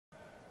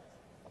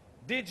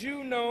Did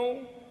you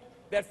know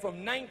that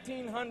from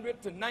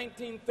 1900 to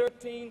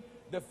 1913,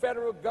 the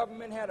federal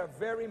government had a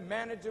very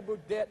manageable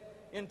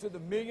debt into the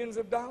millions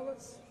of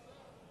dollars?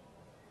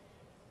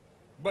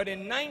 But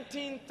in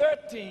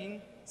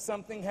 1913,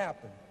 something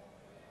happened.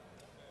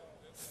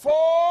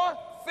 Four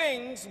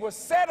things were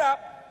set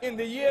up in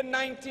the year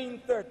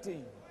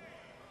 1913.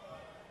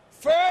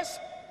 First,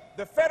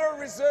 the Federal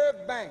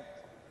Reserve Bank,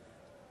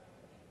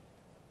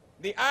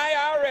 the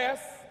IRS,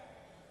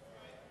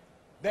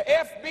 the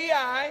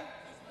FBI,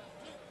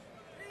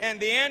 and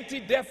the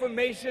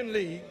Anti-Defamation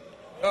League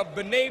of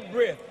B'nai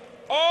B'rith,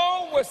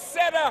 all were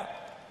set up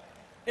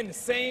in the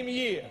same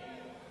year.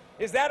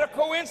 Is that a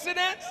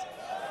coincidence,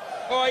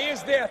 or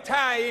is there a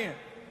tie-in?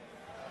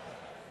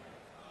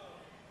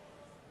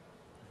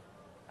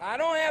 I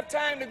don't have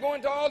time to go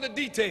into all the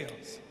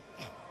details,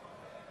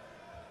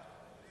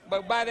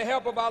 but by the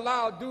help of Allah,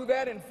 I'll do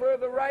that in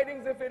further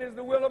writings if it is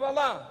the will of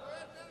Allah.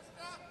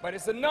 But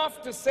it's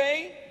enough to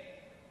say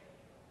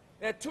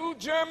that two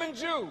German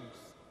Jews,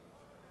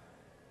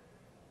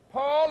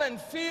 Paul and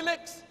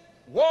Felix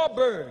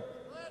Warburg,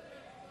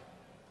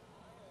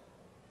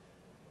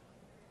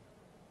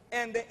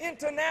 and the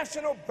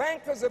international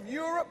bankers of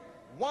Europe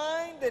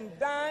wined and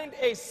dined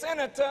a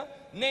senator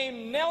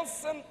named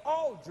Nelson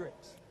Aldrich,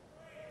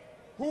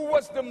 who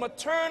was the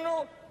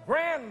maternal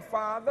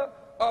grandfather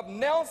of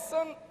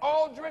Nelson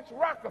Aldrich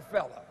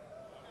Rockefeller.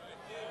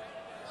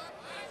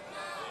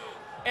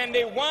 And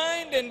they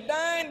wined and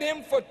dined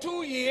him for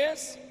 2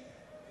 years,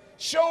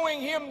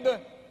 showing him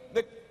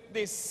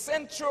the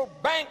central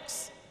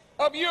banks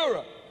of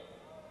Europe.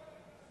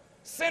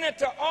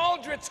 Senator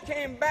Aldrich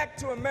came back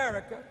to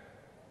America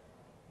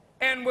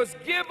and was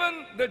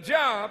given the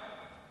job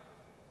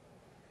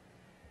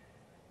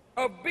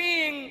of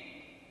being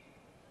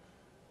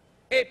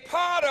a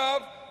part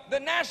of the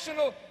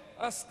national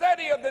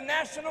study of the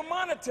national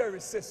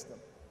monetary system.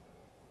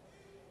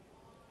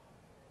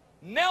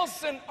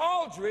 Nelson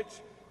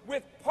Aldrich,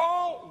 with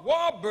Paul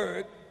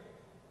Warburg,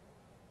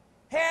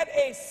 had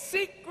a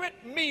secret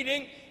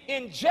meeting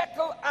in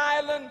Jekyll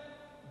Island,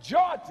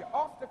 Georgia,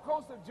 off the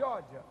coast of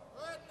Georgia.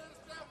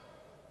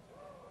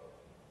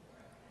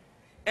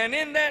 And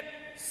in that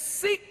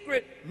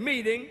secret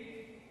meeting,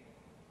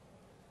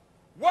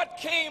 what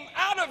came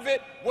out of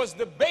it was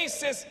the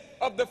basis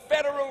of the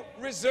Federal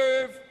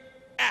Reserve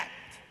Act.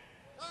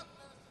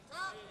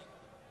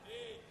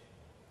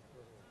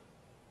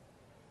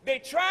 They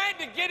tried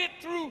to get it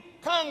through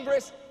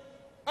Congress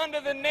under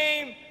the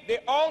name the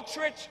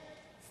Aldrich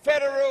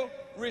Federal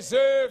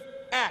Reserve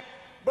Act.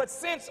 But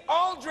since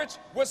Aldrich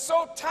was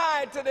so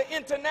tied to the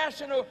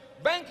international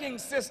banking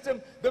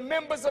system, the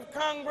members of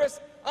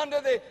Congress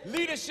under the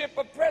leadership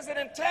of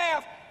President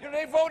Taft,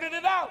 they voted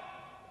it out.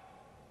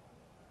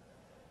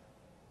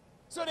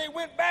 So they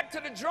went back to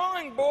the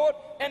drawing board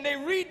and they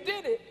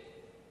redid it.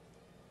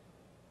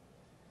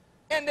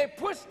 And they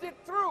pushed it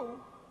through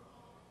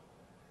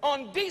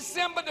on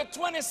December the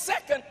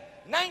 22nd,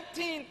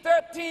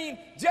 1913,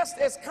 just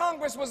as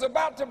Congress was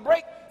about to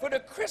break for the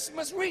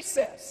Christmas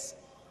recess.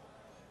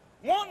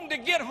 Wanting to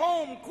get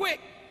home quick,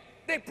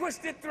 they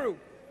pushed it through.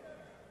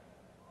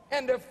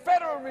 And the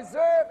Federal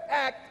Reserve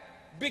Act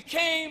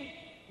became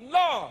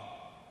law.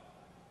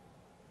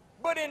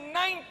 But in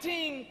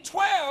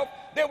 1912,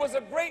 there was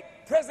a great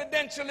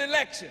presidential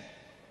election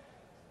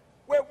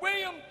where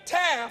William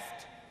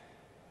Taft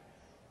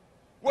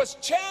was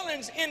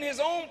challenged in his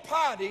own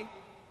party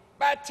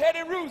by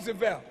Teddy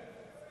Roosevelt.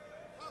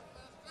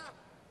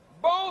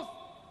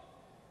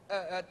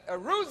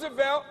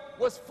 Roosevelt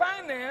was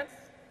financed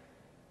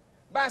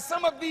by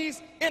some of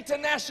these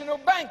international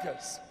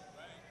bankers.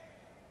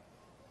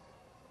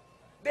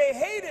 They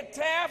hated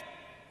Taft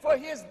for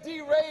his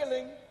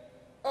derailing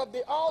of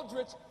the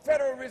Aldrich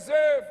Federal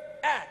Reserve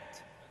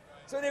Act.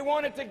 So they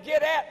wanted to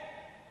get at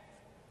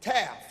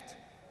Taft.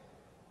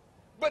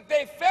 But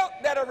they felt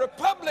that a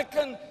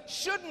Republican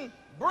shouldn't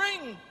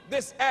bring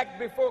this act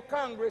before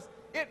Congress.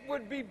 It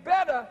would be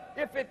better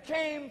if it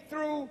came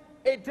through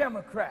a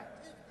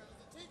Democrat.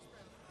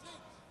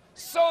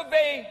 So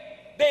they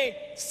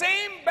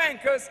same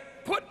bankers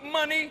put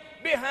money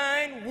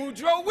behind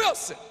Woodrow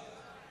Wilson.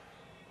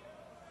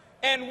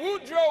 And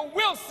Woodrow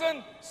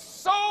Wilson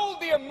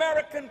sold the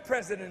American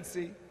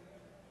presidency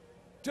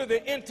to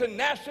the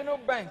international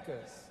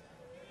bankers.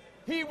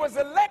 He was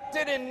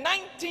elected in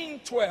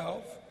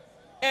 1912,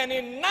 and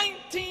in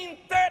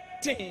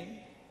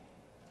 1913,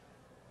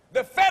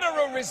 the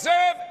Federal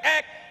Reserve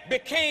Act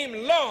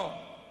became law,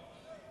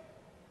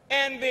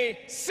 and the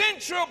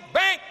Central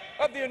Bank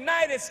of the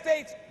United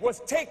States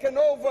was taken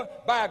over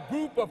by a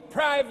group of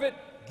private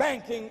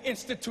banking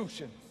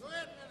institutions.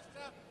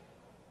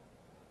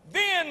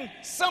 Then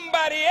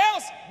somebody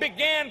else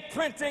began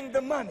printing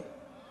the money.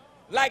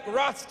 Like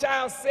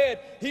Rothschild said,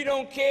 he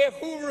don't care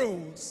who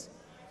rules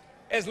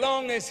as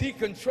long as he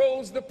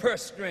controls the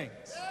purse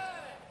strings.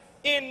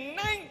 In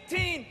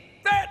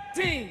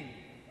 1913,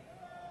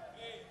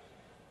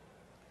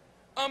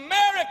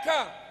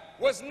 America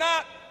was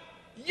not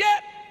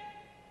yet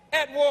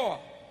at war.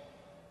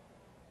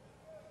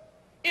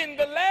 In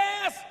the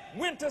last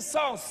winter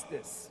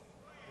solstice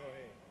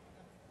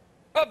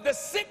of the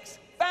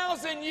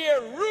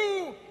 6,000-year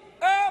rule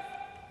of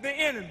the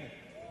enemy.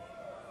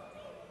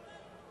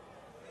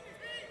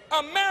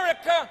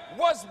 America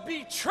was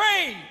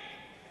betrayed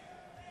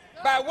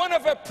by one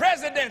of her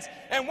presidents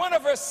and one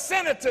of her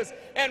senators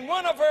and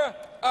one of her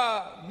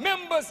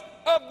members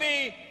of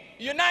the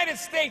United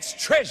States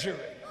Treasury.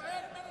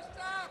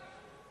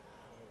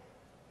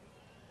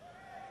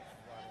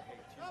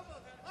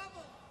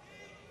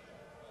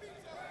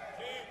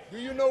 Do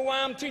you know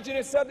why I'm teaching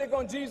this subject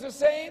on Jesus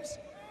Saves?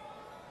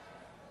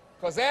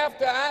 Because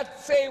after I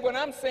say what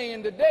I'm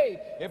saying today,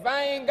 if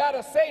I ain't got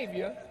a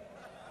Savior,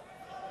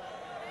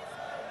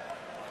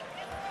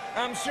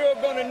 I'm sure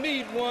gonna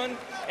need one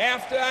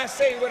after I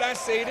say what I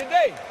say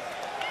today.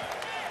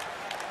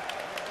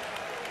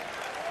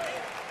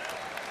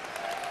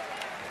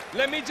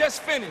 Let me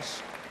just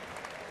finish.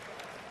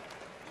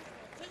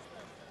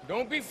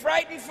 Don't be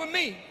frightened for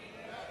me.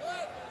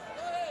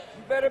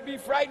 You better be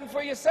frightened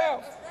for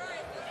yourself.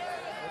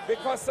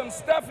 Because some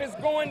stuff is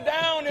going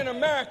down in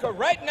America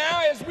right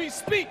now as we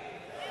speak.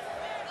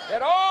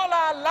 That all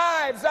our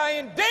lives are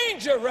in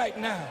danger right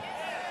now.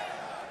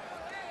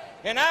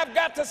 And I've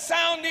got to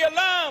sound the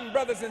alarm,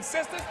 brothers and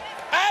sisters.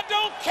 I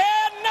don't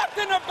care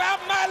nothing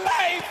about my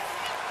life.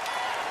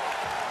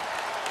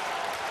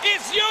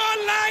 It's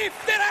your life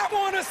that I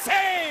want to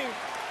save.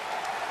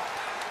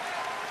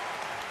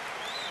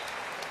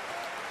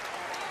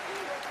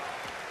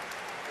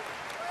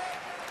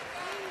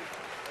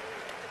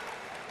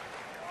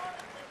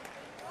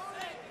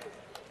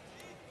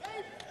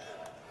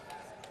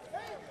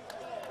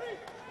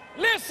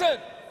 Listen,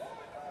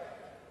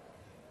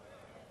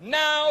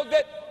 now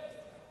that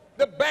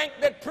the bank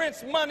that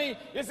prints money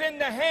is in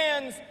the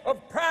hands of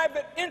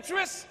private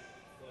interests,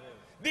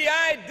 the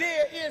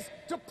idea is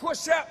to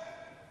push up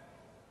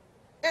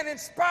and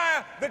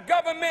inspire the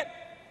government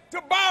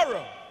to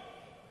borrow.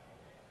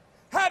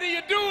 How do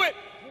you do it?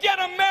 Get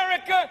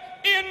America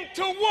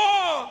into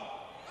war.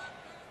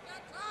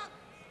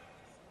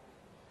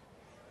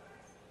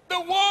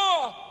 The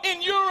war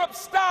in Europe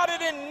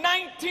started in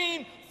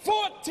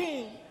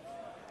 1914.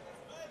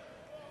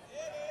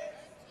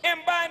 And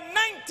by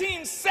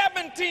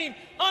 1917,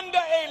 under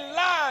a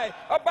lie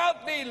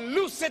about the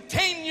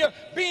Lusitania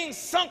being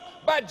sunk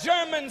by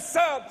German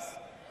subs,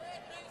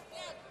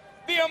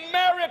 the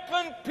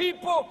American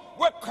people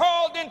were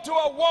called into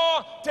a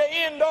war to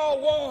end all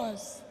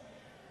wars.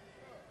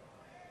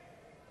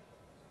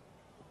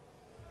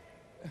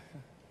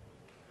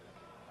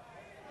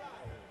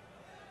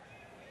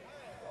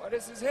 Oh,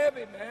 this is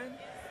heavy, man.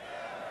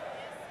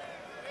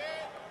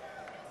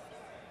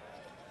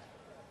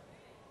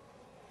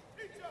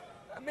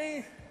 I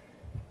mean,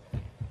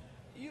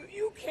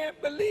 you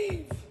can't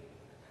believe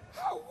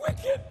how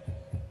wicked,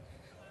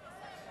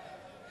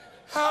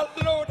 how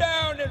low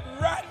down and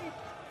rotten.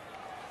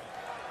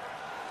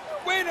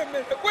 Wait a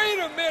minute, wait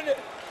a minute,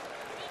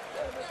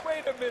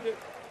 wait a minute.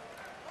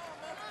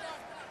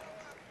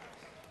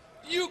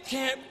 You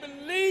can't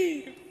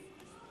believe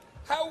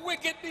how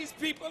wicked these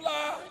people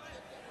are.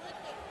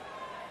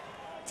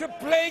 To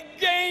play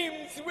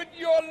games with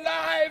your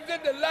lives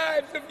and the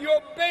lives of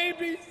your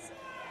babies.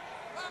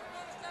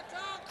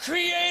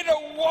 Create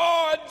a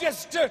war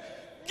just to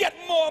get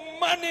more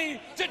money,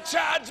 to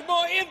charge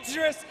more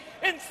interest,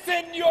 and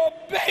send your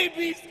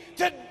babies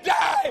to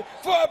die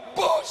for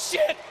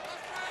bullshit.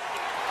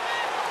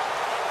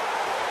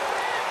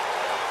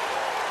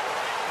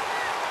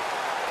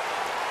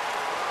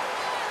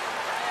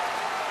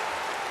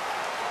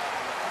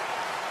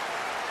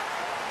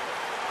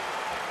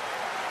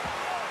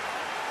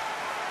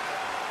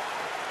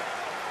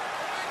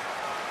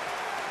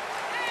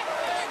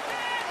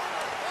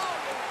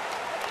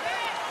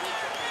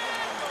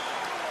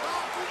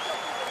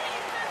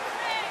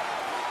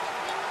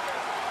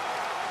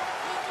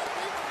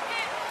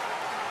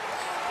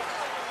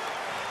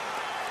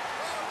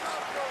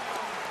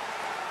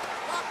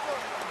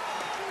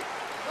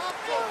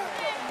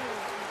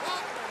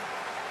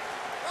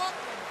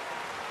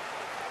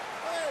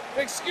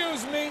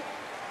 Excuse me,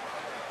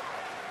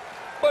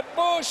 but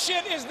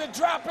bullshit is the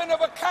dropping of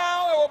a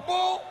cow or a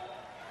bull.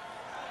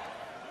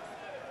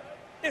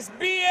 It's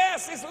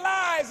BS, it's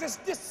lies, it's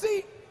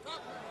deceit.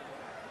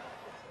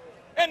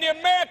 And the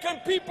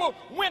American people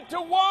went to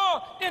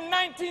war in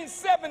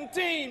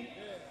 1917,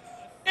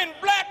 and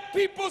black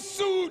people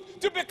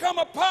sued to become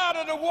a part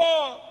of the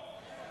war.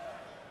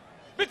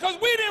 Because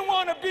we didn't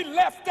want to be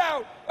left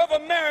out of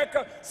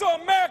America, so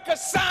America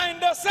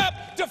signed us up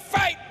to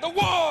fight the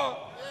war.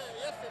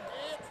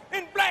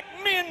 And black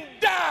men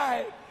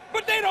died,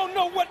 but they don't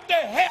know what the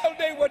hell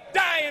they were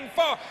dying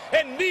for,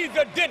 and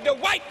neither did the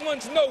white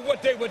ones know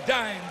what they were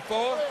dying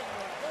for.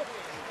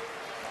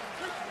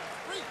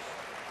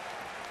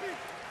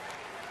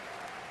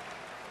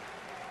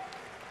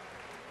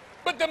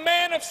 But the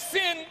man of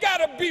sin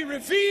gotta be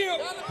revealed.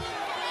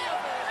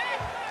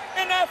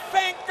 And I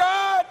thank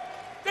God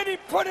that he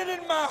put it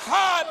in my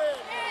heart.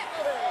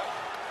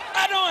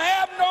 I don't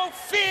have no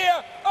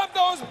fear of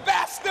those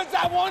bastards.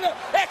 I want to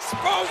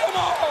expose them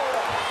all.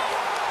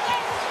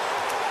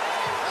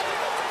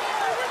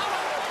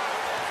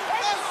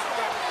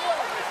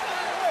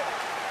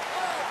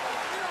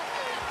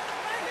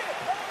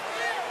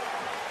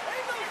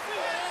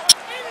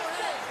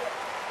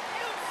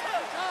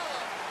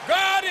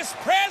 is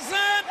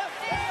present.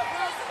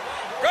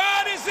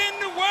 God is in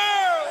the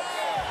world.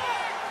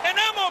 And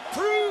I'm going to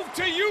prove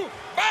to you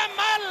by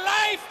my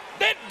life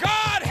that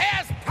God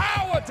has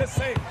power to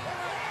save.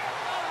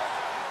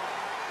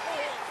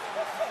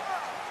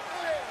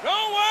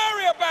 Don't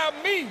worry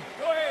about me.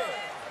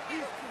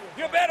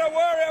 You better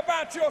worry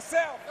about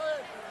yourself.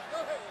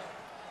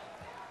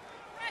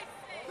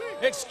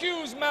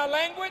 Excuse my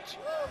language,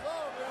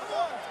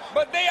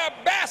 but they are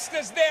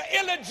bastards.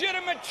 They're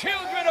illegitimate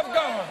children of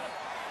God.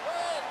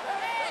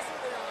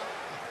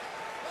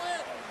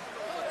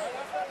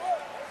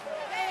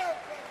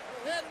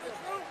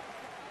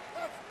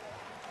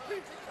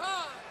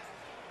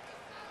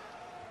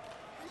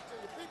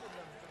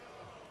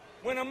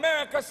 When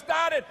America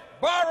started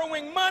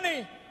borrowing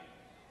money,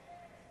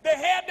 they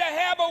had to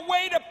have a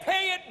way to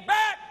pay it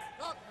back.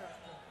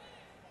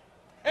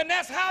 And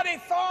that's how they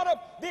thought of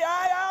the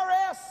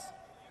IRS.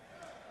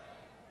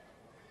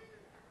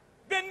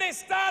 Then they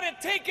started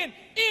taking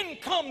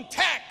income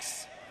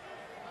tax.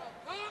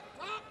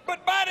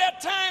 But by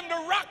that time,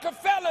 the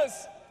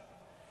Rockefellers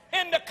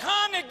and the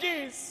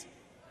Carnegies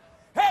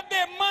had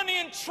their money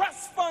in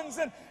trust funds,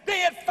 and they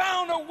had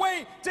found a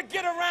way to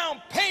get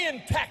around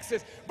paying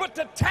taxes. But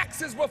the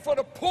taxes were for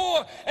the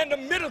poor and the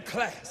middle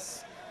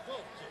class.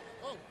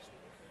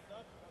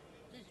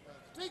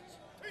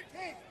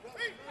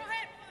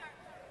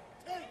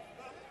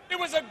 It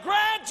was a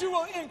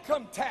gradual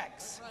income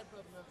tax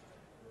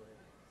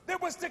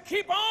that was to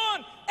keep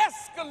on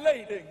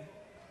escalating.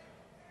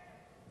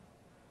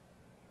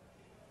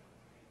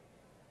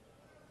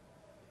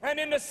 And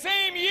in the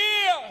same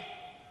year,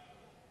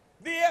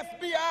 the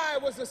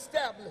FBI was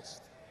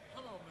established.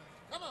 Come on, man.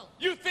 Come on.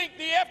 You think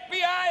the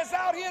FBI is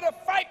out here to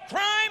fight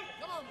crime?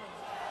 Come on, man.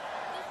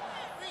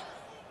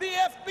 The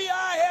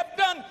FBI have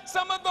done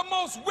some of the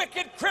most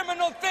wicked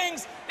criminal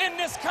things in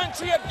this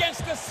country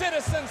against the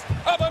citizens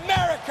of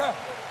America.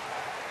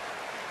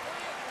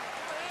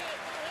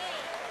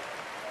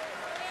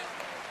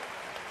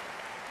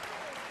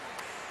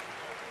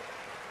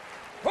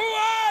 Who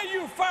are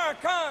you,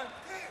 Farrakhan?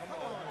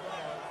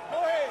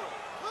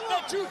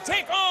 That you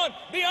take on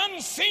the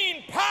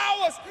unseen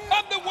powers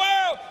of the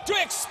world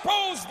to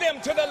expose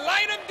them to the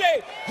light of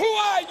day. Who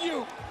are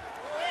you?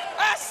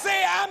 I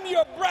say I'm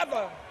your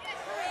brother.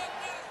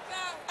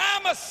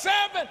 I'm a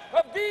servant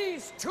of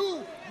these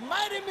two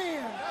mighty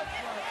men.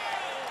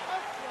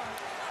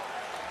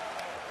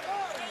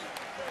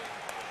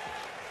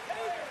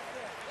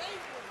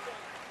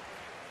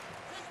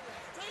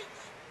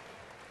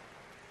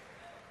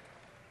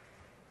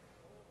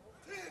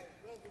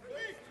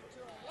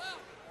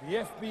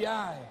 The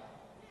FBI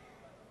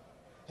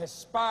has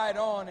spied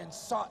on and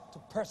sought to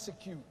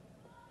persecute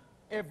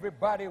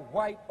everybody,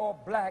 white or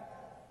black,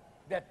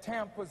 that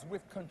tampers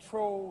with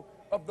control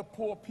of the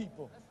poor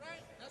people. That's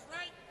right. That's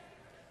right.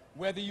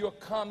 Whether you're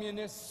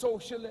communist,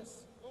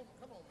 socialist,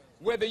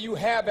 whether you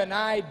have an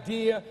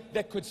idea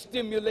that could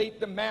stimulate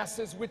the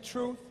masses with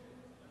truth,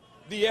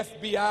 the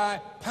FBI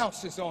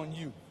pounces on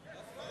you.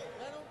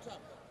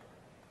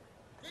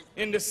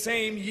 In the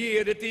same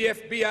year that the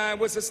FBI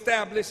was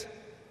established,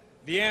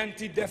 the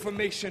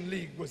Anti-Defamation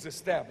League was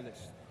established.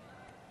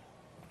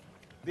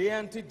 The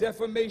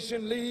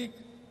Anti-Defamation League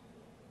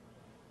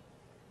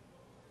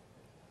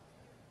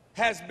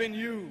has been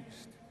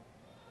used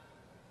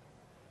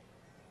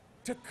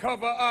to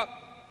cover up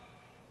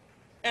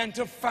and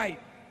to fight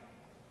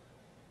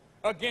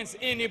against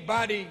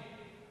anybody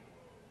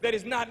that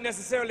is not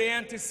necessarily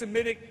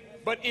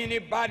anti-Semitic, but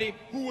anybody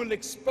who will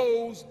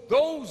expose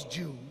those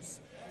Jews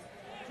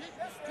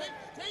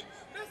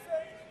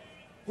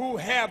who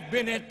have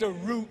been at the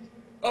root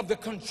of the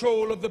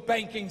control of the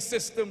banking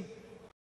system